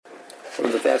Some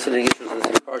of the fascinating issues in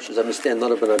the parshas understand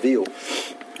Nadav and Avihu.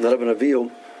 Nadav and Avihu,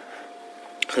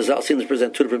 Chazal seems to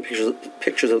present two different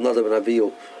pictures of Nadav and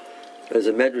Avihu. There's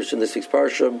a medrash in this week's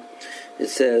parsha. It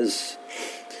says,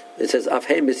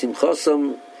 Afheim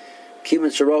b'simchosam,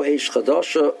 kimin sharo eish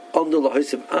chadasha, amdu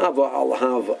lahoisiv ava al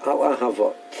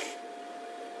ahava.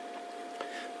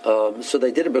 So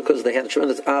they did it because they had a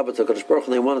tremendous ava to Kadosh Baruch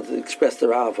Hu, and they wanted to express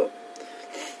their ava.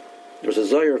 There's a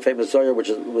Zohar, a famous Zohar, which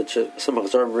some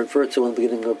Chazarim referred to in the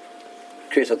beginning of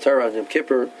Kriyas HaTorah and Yom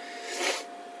Kippur.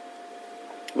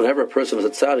 Whenever a person is a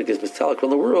tzaddik, is mistalik from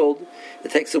the world,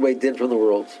 it takes away din from the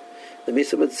world. The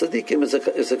Misa with tzaddikim is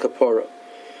a kapara.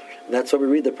 And that's why we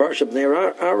read the parsha of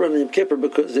Bnei Aaron and Yom Kippur,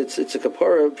 because it's a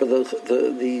kapara for the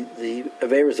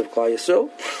Averas of Klal Yisrael.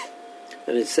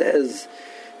 And it says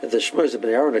that the Shmos of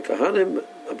Bnei Aaron and Kahanim,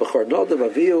 Bechor Nadav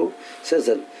Avihu, says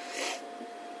that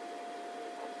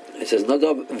it says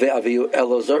Nadav ve'Avihu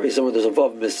Elazar is somewhere there's a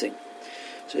vav missing.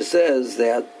 So it says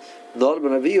that Nadav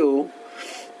and Avihu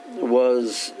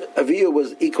was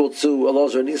equal to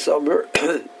Elazar and Isamar,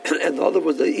 and Nadav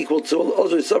was equal to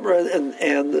Elazar and Isamar,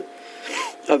 and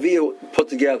Avihu put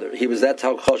together. That's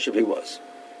how chashuv he was.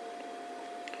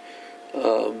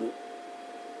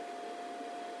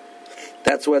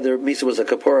 That's why the Misa was a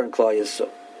kapara and Klal Yisrael.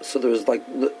 So there was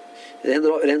it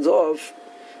ends off.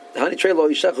 There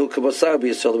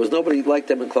was nobody like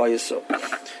them in Klal Yisrael.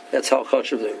 That's how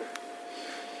chashuv they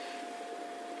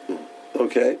were.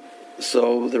 Okay,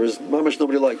 so there was mamash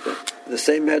nobody like them. The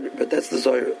same medrash, but that's the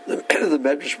Zohar. The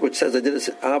medrash which says they did it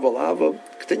aval ava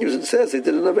continues and says they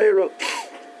did an aveira.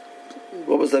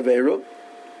 What was the aveira?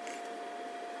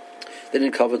 They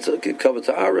didn't cover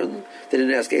to Aaron. They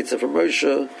didn't ask Eitzah from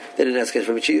Moshe. They didn't ask Eitzah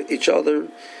from each other.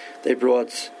 They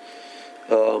brought.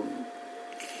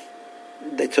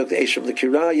 They took the Eish from the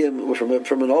Kirayim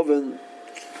from an oven.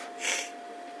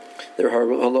 They were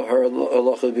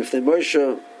halacha b'fnei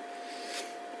Moshe.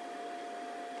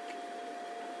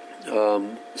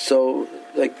 So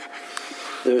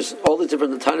there's all the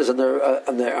different tainas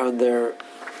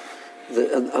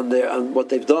on what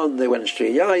they've done. They went in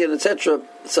Shtri Yayin, etc.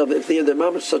 So if they're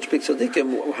mamash such big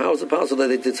tzaddikim, how is it possible that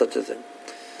they did such a thing?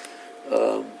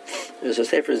 There's a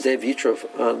sefer Zev Yitrov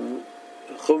on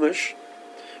Chumash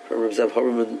from Rav Zev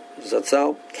Harman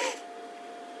Zatzal,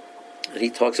 and he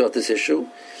talks about this issue,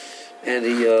 and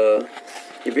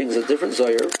he brings a different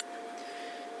Zohar.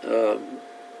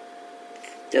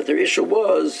 That their issue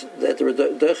was that there were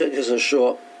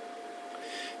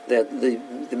that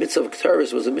the mitzvah of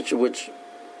Ketores was a mitzvah which,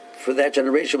 for that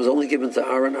generation, was only given to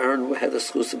Aaron. Aaron had the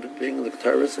schus of bringing the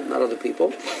Ketores and not other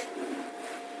people.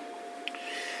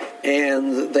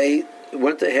 And they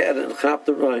went ahead and chapped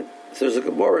the Rhine. There's a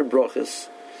Gemara in Brochus.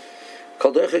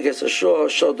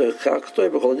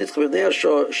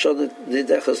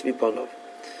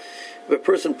 If a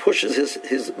person pushes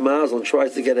his mazel and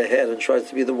tries to get ahead and tries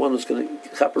to be the one who's going to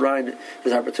chap around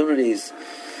his opportunities,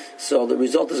 so the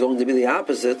result is going to be the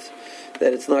opposite,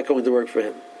 that it's not going to work for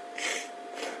him.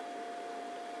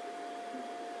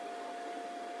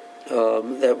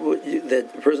 That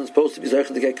the person's supposed to be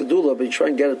zeichen to get kedula, but you try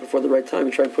and get it before the right time,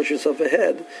 you try and push yourself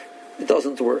ahead, it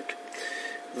doesn't work.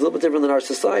 It's a little bit different than our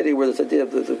society, where this idea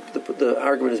of the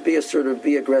argument is be assertive,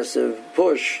 be aggressive,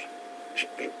 push,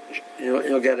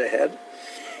 you'll get ahead.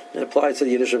 It applies to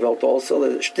the Yiddish Welt also.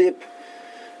 The shtip,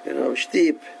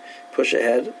 push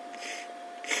ahead.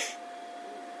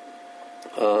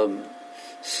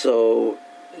 So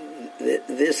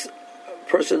this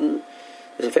person,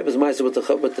 there's a famous ma'aser with the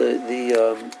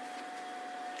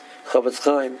Chavetz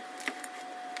Chaim,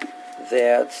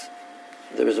 that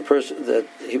there was a person that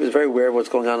he was very aware of what's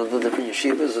going on in the different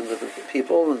yeshivas and different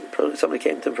people, and somebody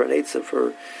came to him for an eitzah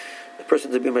for the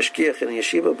person to be mashkiach in a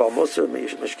yeshiva, Baal Moser,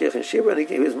 mashkiach in yeshiva, and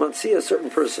he was mansi a certain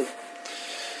person.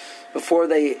 Before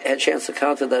they had a chance to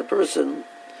contact that person,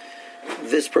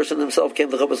 this person himself came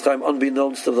to Chavetz Chaim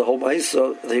unbeknownst to the whole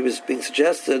ma'isa that he was being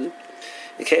suggested.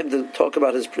 He came to talk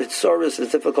about his tzoros, his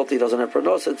difficulty, he doesn't have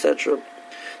parnos, etc.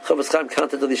 Chavetz Chaim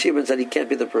contacted the yeshiva and said he can't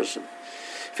be the person.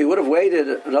 If he would have waited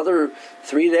another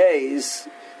 3 days,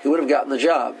 he would have gotten the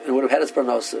job and would have had his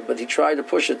parnosa. But he tried to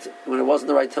push it when it wasn't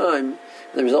the right time,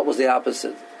 and the result was the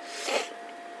opposite.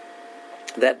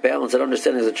 That balance, that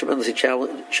understanding, is a tremendously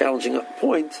challenging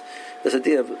point. This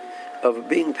idea of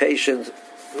being patient,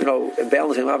 and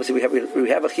balancing. Obviously, we have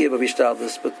a chiyuv of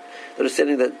ishtadlus, but the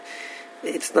understanding that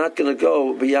it's not going to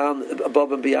go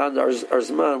above and beyond our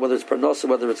zman, whether it's parnosa,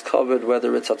 whether it's covered,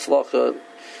 whether it's hatzlacha,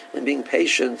 and being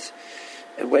patient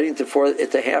and waiting for it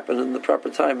to happen in the proper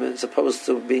time, as opposed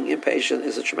to being impatient,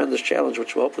 is a tremendous challenge,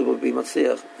 which hopefully will be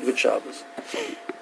matzliach. Good Shabbos.